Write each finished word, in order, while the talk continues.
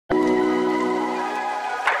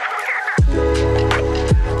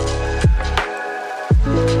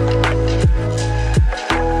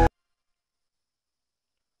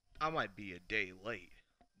I might be a day late,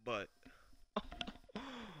 but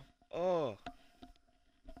oh,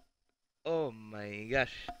 oh my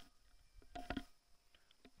gosh.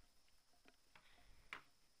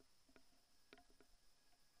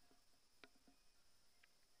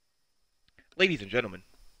 Ladies and gentlemen,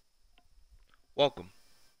 welcome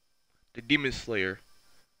to Demon Slayer,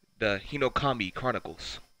 the Hinokami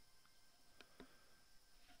Chronicles.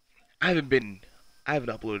 I haven't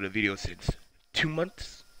uploaded a video since 2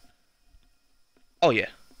 months. Oh yeah.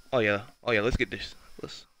 Let's get this.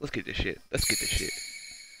 Let's get this shit. Let's get this shit.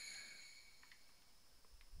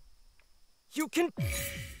 You can.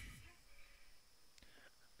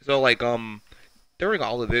 So like during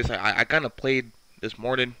all of this, I kind of played this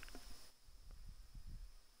morning,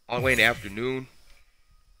 all the way in the afternoon.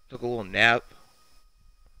 Took a little nap,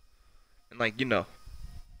 and like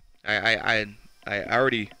I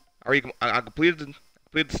completed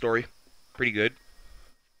the story, pretty good.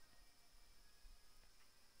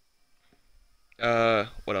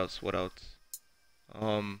 What else?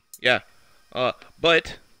 Yeah.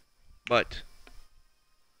 But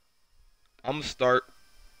I'm gonna start.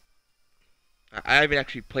 I haven't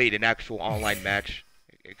actually played an actual online match,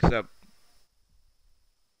 except,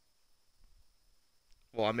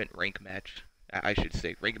 well, I meant rank match. I should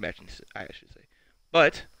say rank match. I should say,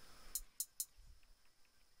 but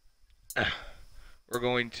we're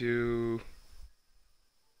going to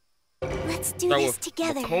Let's do this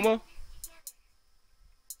together. Makoma.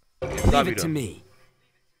 Leave it to me.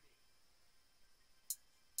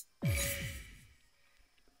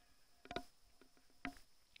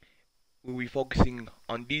 We'll be focusing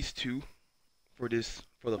on these two for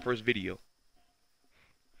the first video.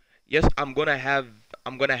 Yes, I'm gonna have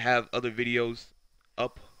other videos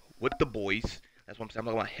up with the boys. That's what I'm saying. I'm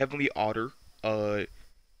talking about Heavenly Otter,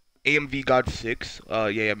 AMV God 6.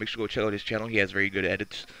 Yeah, make sure to go check out his channel. He has very good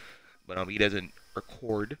edits, but he doesn't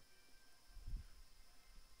record.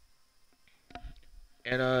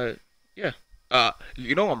 And yeah.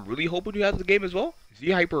 I'm really hoping he has the game as well. Z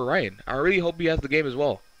Hyper Orion. I really hope he has the game as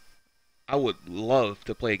well. I would love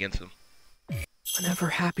to play against him. Whenever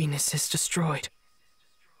happiness is destroyed,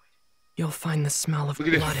 you'll find the smell of blood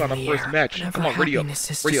in the air. Look at this on our first match. Whenever Come on, ready up. happiness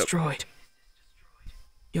is Ready destroyed,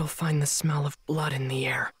 you'll find the smell of blood in the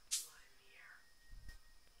air.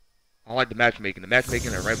 I like the matchmaking. The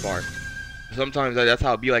matchmaking at right bar. Sometimes that's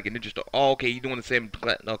how it be like in Ninja Store. Oh, okay, you doing the same.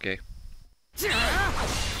 Okay.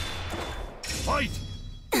 Fight!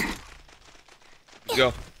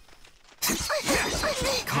 Go.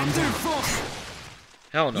 Calm down.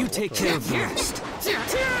 Hell no. You take care of the rest.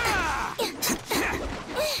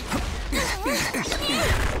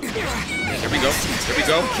 Here we go. Here we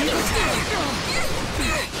go.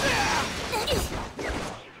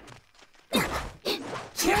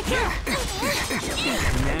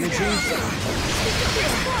 Managing.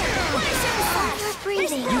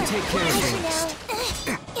 Breathing. You take care of the rest.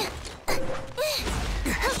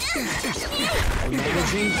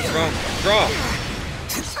 Managing. Strong.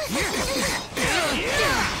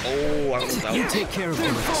 Oh, I was out. You take care of the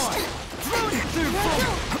rest.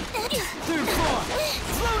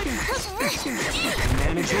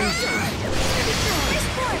 Managing.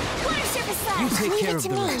 You take care of the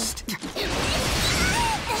rest.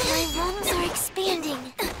 My lungs are expanding.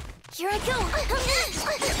 Here I go.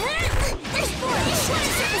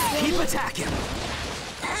 Keep attacking.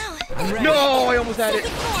 I'm ready. No, I almost had it.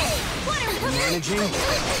 Managing.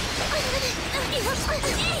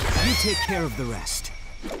 You take care of the rest.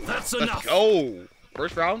 That's Let's enough! go.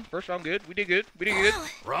 First round good. We did good.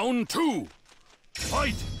 Round 2!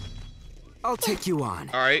 Fight! I'll take you on.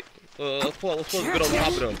 All right. Let's pull a good on top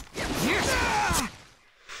of them.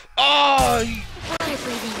 Oh!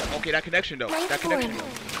 Okay, that connection though. That connection.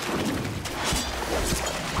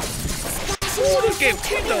 Ooh, this game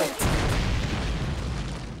kicked though.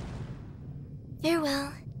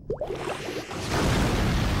 Farewell.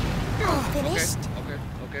 All finished.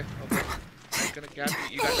 Okay. I'm gonna cap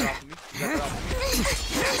you. You got that off of me.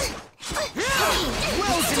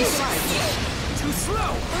 Wells inside. Too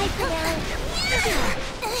slow. Bye for now.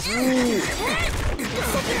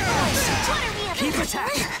 Keep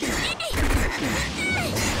attacking.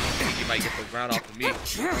 You might get the ground off of me. Do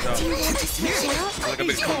you want to switch out? Look, I'm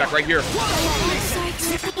gonna come back right here.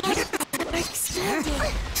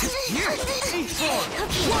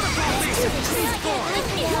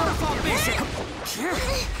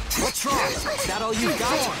 What's wrong? Is that all you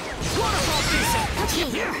got? Here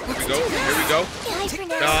we go.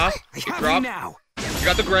 Nah, you drop. Now. You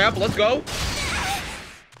got the grab. Let's go.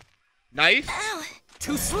 Nice.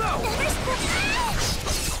 Too slow.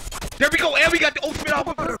 There we go. And we got the ultimate off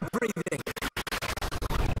of her.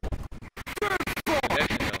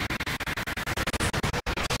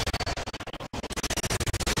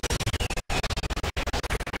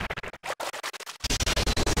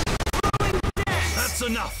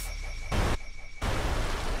 That's enough.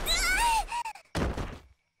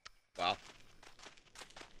 Wow.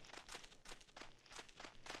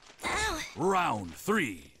 Ow. Round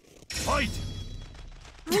 3. Fight!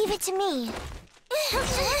 Leave it to me.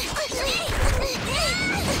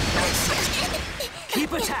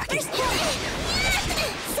 Keep attacking.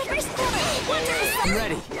 I'm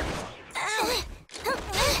ready.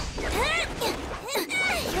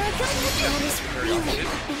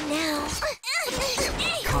 Now.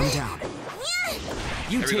 Calm down.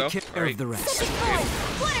 You There we go. take care of the rest.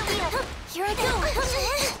 Here I go.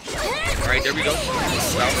 Alright, there we go.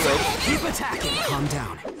 Down the road. Keep attacking. Calm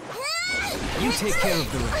down. You take care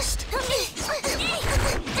of the rest.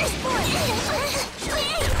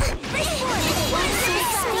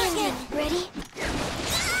 Ready?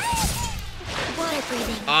 Water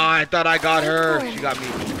breathing. Ah, I thought I got her. She got me.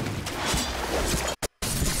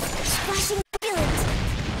 Splashing feelings.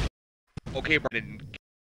 Okay, Brandon.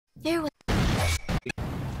 There was.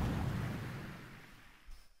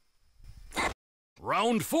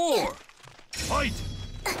 Round 4. Fight!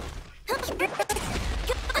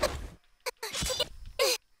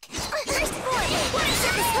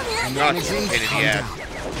 I'm not just a pain in the Calm ass. down.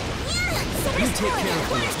 You take care of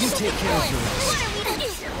the rest. You take care of the rest.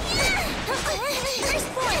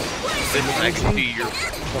 Listen, I can see you're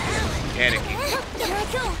fucking panicking.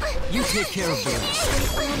 You take care of the rest.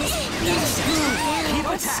 Keep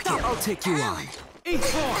attacking. I'll take you on. Eat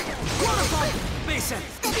four. Waterfall. Basin.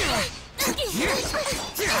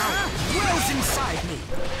 Wells inside me.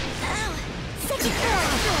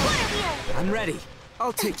 I'm ready.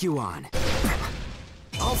 I'll take you on.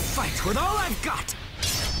 I'll fight with all I've got.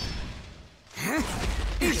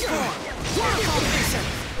 Eat four. Waterfall basin.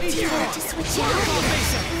 Eat You four. want to switch Waterfall out?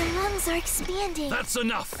 basin. Your lungs are expanding. That's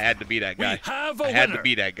enough. I had to be that guy. We have a I had to winner.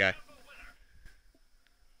 be that guy.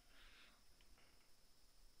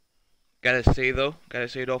 Gotta say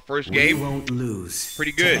though, first We game, won't lose.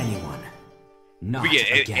 pretty good. To anyone. Not we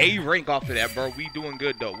get an again. A rank off of that, bro. We doing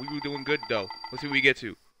good though. We were doing good though. Let's see what we get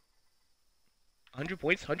to. 100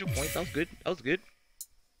 points, 100 points. That was good. That was good.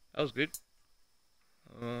 That was good.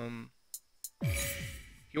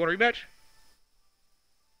 You want a rematch?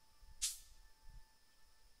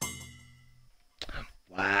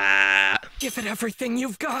 Wow. Give it everything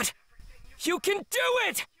you've got. You can do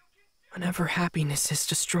it! Whenever happiness is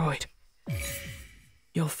destroyed,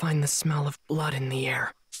 you'll find the smell of blood in the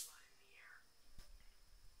air.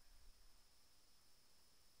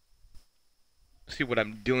 See what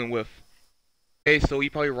I'm dealing with. Okay, so he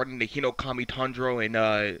probably running the Hinokami Tandro and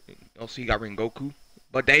also he got Rengoku.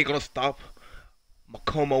 But they ain't gonna stop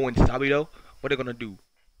Makomo and Sabido. What they gonna do?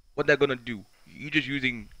 What they gonna do? You just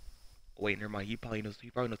using wait, never mind, he probably knows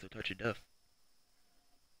the touch of death.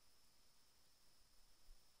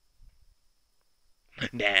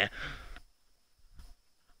 Nah.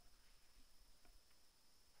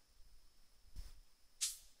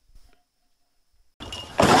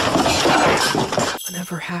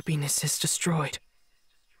 Whenever happiness is destroyed,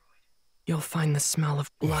 you'll find the smell of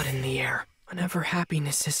blood in the air. Whenever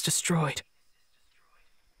happiness is destroyed,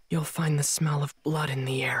 you'll find the smell of blood in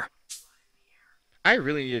the air. I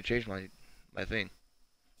really need to change my thing.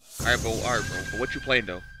 Alright, bro, but what you playing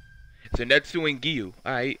though? It's a Netsu and Giyu.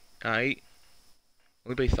 Alright. Let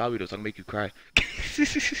me play Sabido so I can make you cry.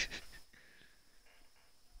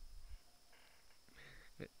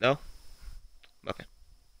 No? Okay.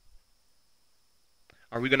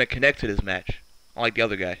 Are we gonna connect to this match? Unlike the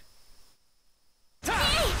other guy.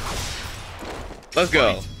 Let's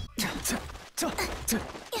go.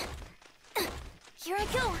 Here I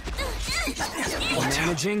go.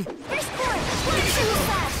 Managing,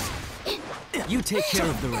 you take care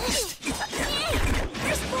of the rest.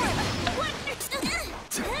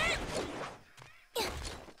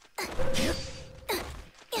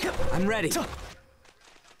 I'm ready.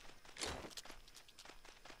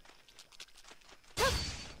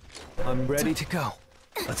 I'm ready to go.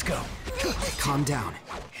 Let's go. Calm down.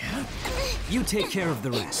 You take care of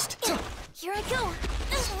the rest. Here I go.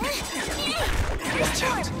 Watch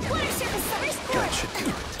out. That should do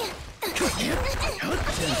it.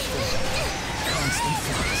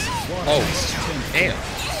 Oh, damn.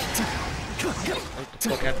 What the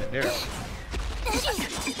fuck happened there?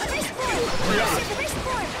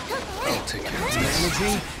 I'll take care of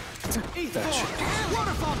managing. That should do it.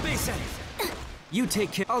 Waterfall basin. You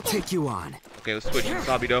take care. I'll take you on. Okay, let's switch.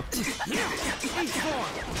 Sabido.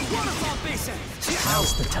 Waterfall basin.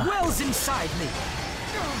 Now's the time. Wells inside me.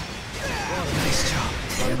 Nice job.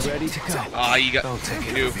 I'm ready to go. Ah, you got. I'll take You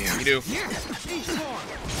it do. over here. You do.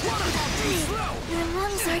 Your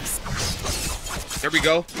lungs are There we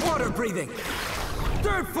go. Water breathing.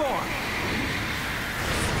 Third form.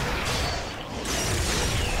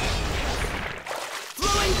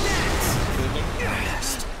 Flowing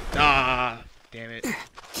dance. Ah, damn it. Do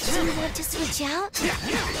you want to switch out? Okay,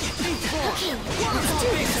 let's do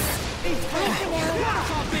this. Bye for now.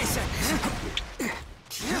 Waterfall basin.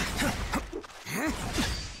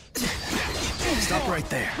 Stop right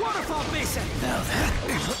there. Waterfall basin. Now then.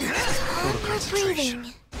 Calm your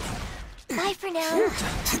breathing. Bye for now.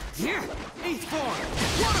 Eighth form.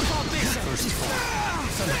 Waterfall basin.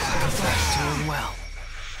 Doing well.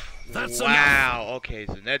 That's enough. Wow. Okay,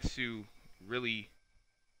 so Netsu really.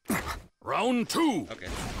 Round 2. Okay.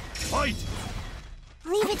 Fight.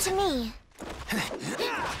 Leave it to me.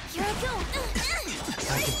 Here I go.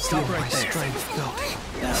 I can stop right there. Strength building.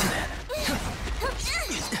 Now then.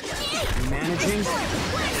 Managing.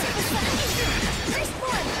 First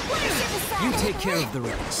form. You take care of the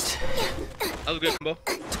rest. That was good, combo.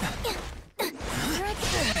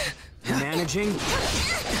 Managing.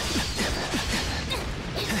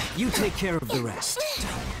 You take care of the rest.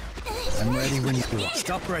 I'm ready when you are.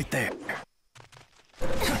 Stop right there.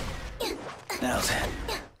 Now then.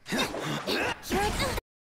 Here I go.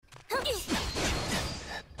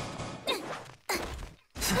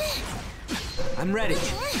 I'm ready.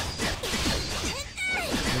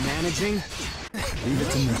 You're managing. Leave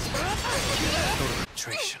it to me.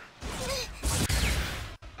 Concentration.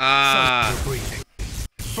 Ah. Breathing.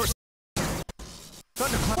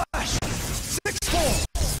 Thunderclash. 6-4.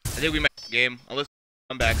 I think we made the game. Unless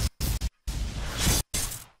I'm back.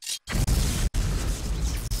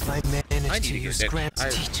 I managed I need to to use get next. Grant's I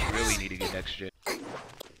teachings. really need to get next shit.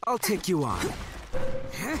 I'll take you on.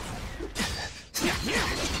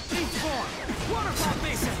 Eighth form. Waterfall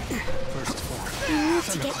basin. First form. You need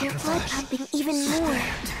to get your blood pumping even more.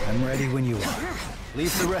 I'm ready when you are.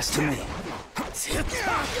 Leave the rest to me. Do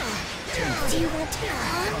you want to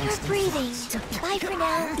calm your breathing? Bye for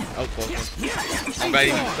now. That was close one. I'm glad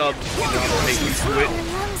you subbed. You know, I'm taking you to Your it.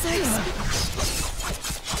 lungs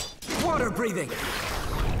are Water breathing.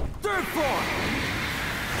 Third form.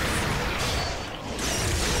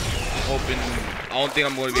 Hoping. I don't think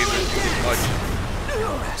I'm going to be able to do this much.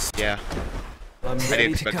 Yeah. I'm I didn't ready to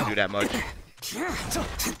expect to go. do that much.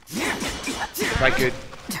 If I could.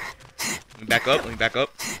 Let me back up. Let me back up.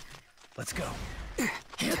 Let's go.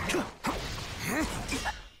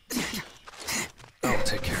 I'll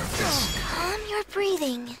take care of this. calm your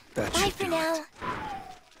breathing. That Bye should for do now.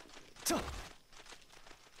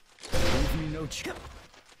 Leave me no chip.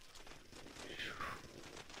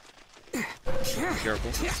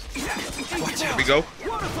 Careful. Watch There out. we go.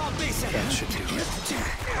 Waterfall basin. That should do it.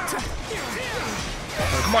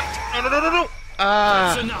 Come on. No, no, no, no, no. That's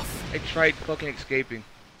Ah. enough. I tried fucking escaping.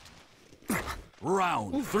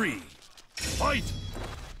 Round 3. Fight.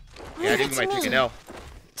 Yeah, I think we might take an L.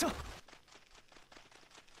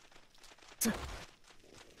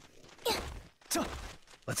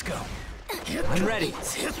 Let's go. I'm ready.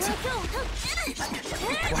 Here I go.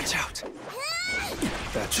 Watch out.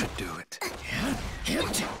 That should do it.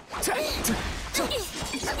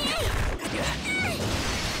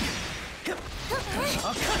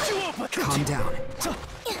 I'll cut you open. Calm down.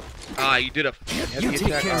 Ah, you did a You heavy take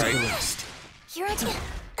attack. care of the Alright. rest. Here I go.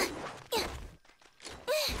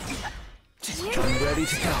 I'm ready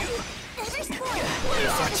to go. First form.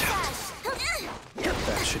 Watch out.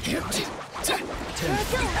 That should do it. Here I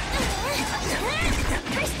go.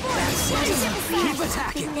 First form. Keep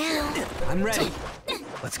attacking. Now. I'm ready.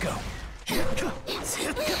 Let's go.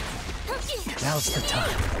 Now's the time.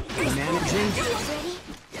 Managing. Ready?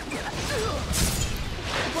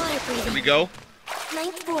 Water Here we breathing. go.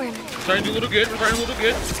 Ninth form. We're starting to do a little good. We're starting a little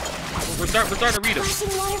good. We're starting to read them.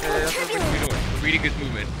 Flashing waterfall Yeah, that's what we're turbulence. doing. We're reading his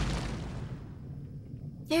movement.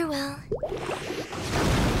 Farewell.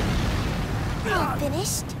 All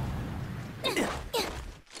finished?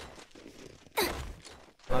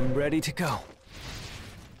 I'm ready to go.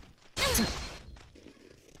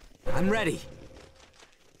 I'm ready.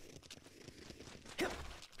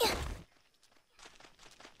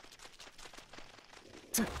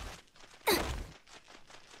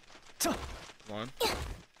 Come on. I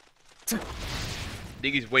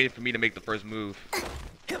think he's waiting for me to make the first move.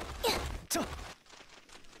 Because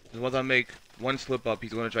once I make one slip up,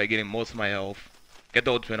 he's gonna try getting most of my health. Get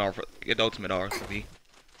the ultimate R for me.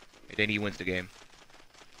 And then he wins the game.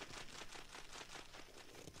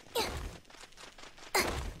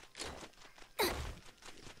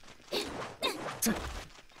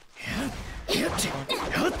 Here I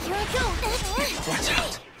go. Watch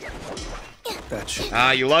out. That should.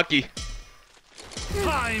 Ah, you lucky.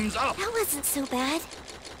 Time's up. That wasn't so bad.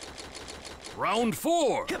 Round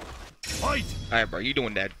 4. Fight! Alright, bro, you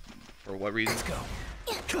doing that for what reason? Let's go.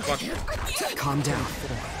 Come on. Calm down.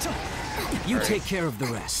 You take care of the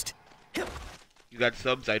rest. You got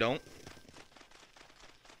subs, I don't.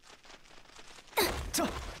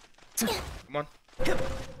 Come on.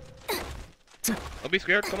 Don't be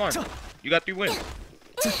scared, come on. You got 3 wins.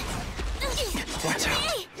 Watch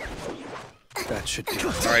out. That should do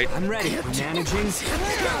it. Alright. I'm ready. We're managing.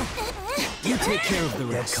 You take care of the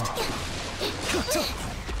rest.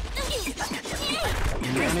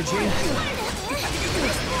 You're managing.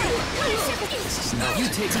 You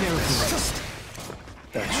take care of the rest.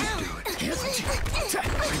 That should do it.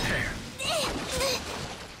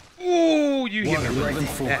 Ooh, you hit me right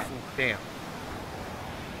 11-4. there. Damn.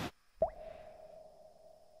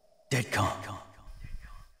 Dead calm. How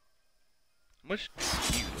much do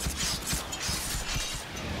you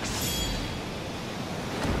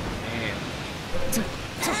Damn.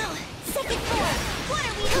 Ow! Second floor! What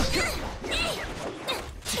are we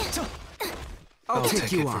I'll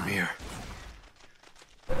take you it on. from here.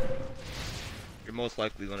 You're most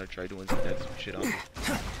likely gonna try doing some shit on me.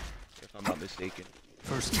 If I'm not mistaken.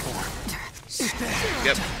 First floor.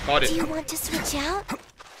 Yep, caught Do it. you want to switch out?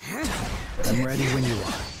 I'm ready when you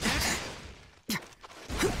are.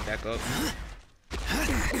 Back up.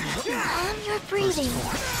 Calm your breathing.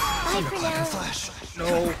 Bye for now.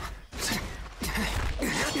 No.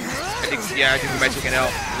 I think we might take it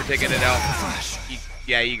out. We're taking it out.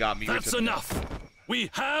 Yeah, he got me. We That's took it out. enough. We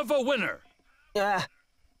have a winner. Yeah.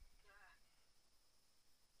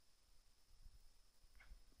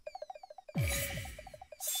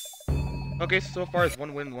 Okay, so far it's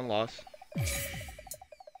 1 win, 1 loss.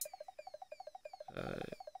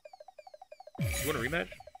 You want a rematch?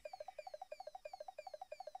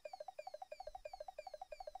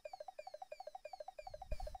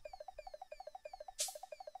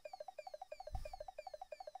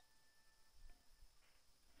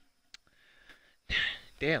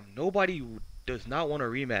 Damn, nobody does not want a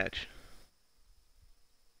rematch.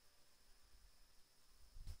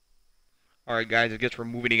 Alright guys, I guess we're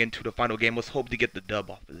moving into the final game. Let's hope to get the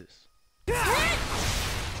dub off of this.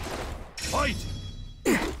 Fight!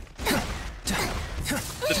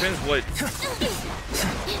 Depends what...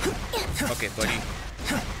 Okay, buddy.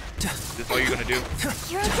 Is this all you're gonna do?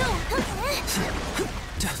 Here I go.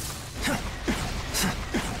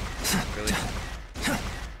 Really?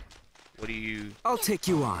 What do you... I'll take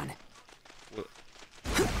you on. What?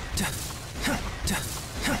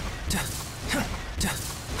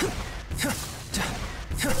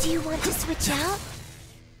 Do you want to switch out?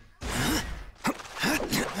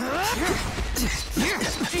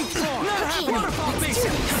 Waterfall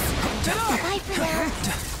basin. Bye for now.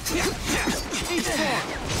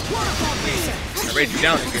 Waterfall basin. I raised you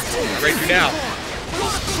down, nigga. I raised you down.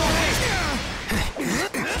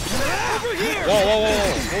 Whoa, whoa, whoa,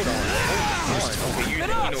 whoa. Hold on. Hold on. Okay, you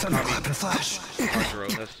know comedy. flash. Bro,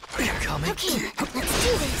 that's... Are you coming? Okay, let's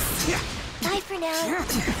do this. Bye for now.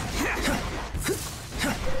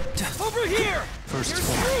 Over here. First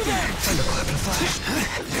floor. Thunderclap and flash.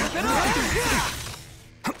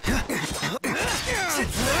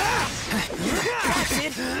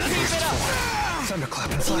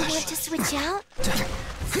 Thunderclap and Do you flash. want to switch out?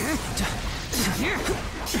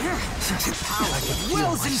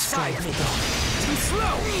 Wells inside me. Too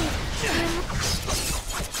slow.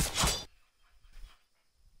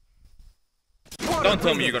 Don't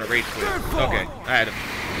tell me you're gonna rage quit. Okay, I had him.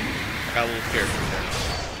 I got a little scared for a second.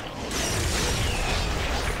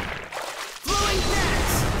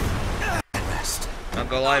 Not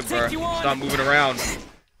gonna lie, bro. Stop moving around.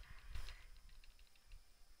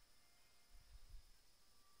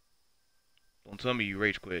 Don't tell me you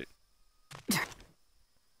rage quit.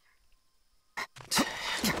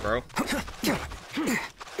 Bro.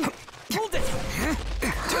 Hold it.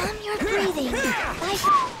 Calm your breathing. Bye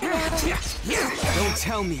for now. Don't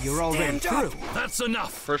tell me you're already through. That's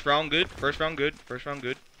enough. First round good. First round good. First round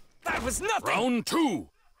good. That was nothing. Round 2.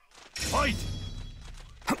 Fight!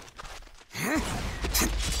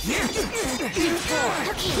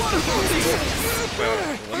 Well,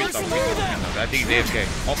 let me stop moving. I think he's AFK.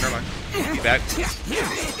 Oh, never mind. He's back.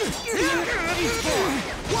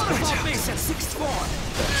 Waterfall basin. Sixth floor.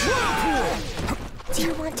 Do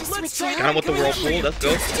you want to switch out? Got him with the whirlpool. Let's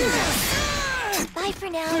go. Bye for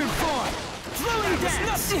now. Flowing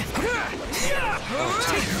dance. You're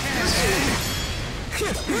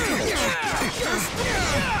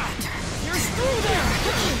through there.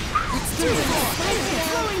 Let's do this. Bye for now.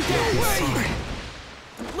 Flowing dance.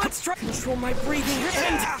 Let's try control my breathing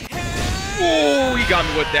and Oh, he got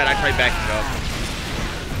me with that. I tried backing up.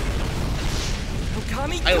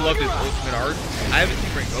 I love this ultimate art. I haven't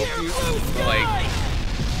seen Rengoku's, but like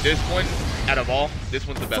this one, out of all, this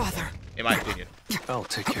one's the best one, in my opinion. I'll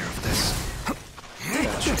take care of this.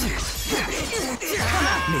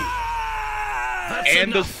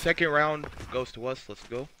 And the second round goes to us. Let's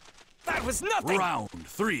go. That was nothing. Round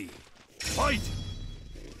 3. Fight!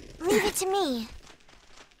 Leave it to me.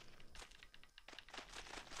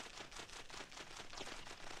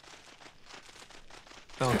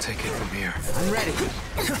 I'll take it from here. I'm ready.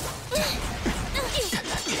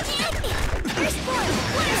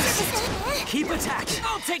 Keep attacking.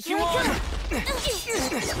 I'll take you on. Alright,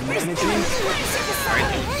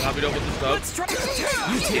 top it up with the sub. Let's try.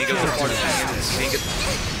 Can't get the part of that. Can't get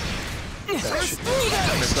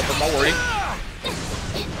messed up on my wording.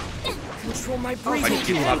 Control my I breathing. just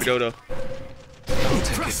keep top it though. I'll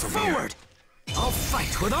take it Press from here. forward. I'll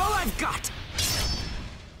fight with all I've got.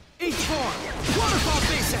 H4. Waterfall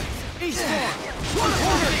base. H4.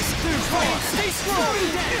 Waterfall base. Third form. Stay strong.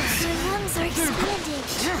 Dance. Your lungs are expanding.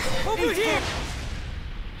 Over here.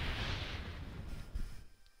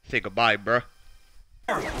 Say goodbye, bruh.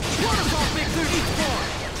 Waterfall base. Third form.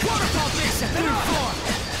 Waterfall base. Third form.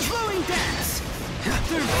 Flowing dance.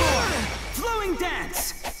 Third form. Flowing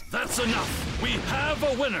dance. That's enough. We have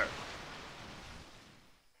a winner.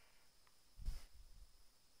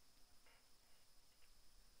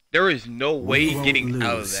 There is no way getting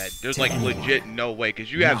out of that. There's like legit no way,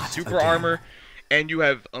 because you have super armor and you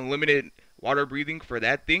have unlimited water breathing for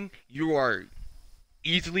that thing. You are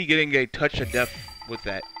easily getting a touch of death with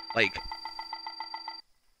that. Like,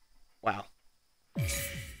 wow.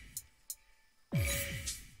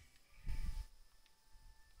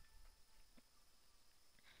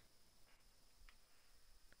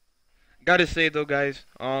 Gotta say though, guys,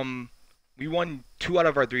 we won 2 out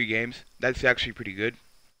of our 3 games. That's actually pretty good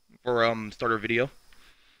for starter video.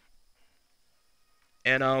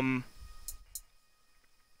 And I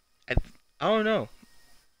don't know.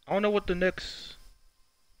 I don't know what the next.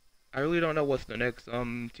 I really don't know what's the next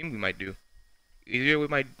team we might do. Either we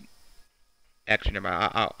might. Actually, never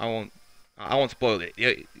mind. I won't spoil it.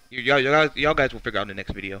 Y'all guys will figure out in the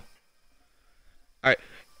next video. All right.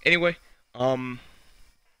 Anyway, hope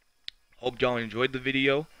y'all enjoyed the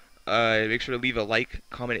video. Make sure to leave a like,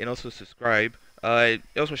 comment, and also subscribe.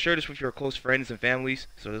 Also share this with your close friends and families,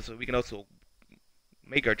 so we can also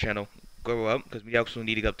make our channel grow up, because we also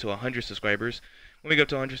need to get up to 100 subscribers. When we get up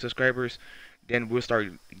to 100 subscribers, then we'll start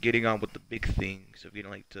getting on with the big things of getting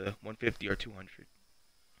like to 150 or 200.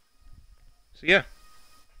 So yeah,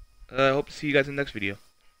 I hope to see you guys in the next video.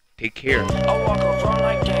 Take care.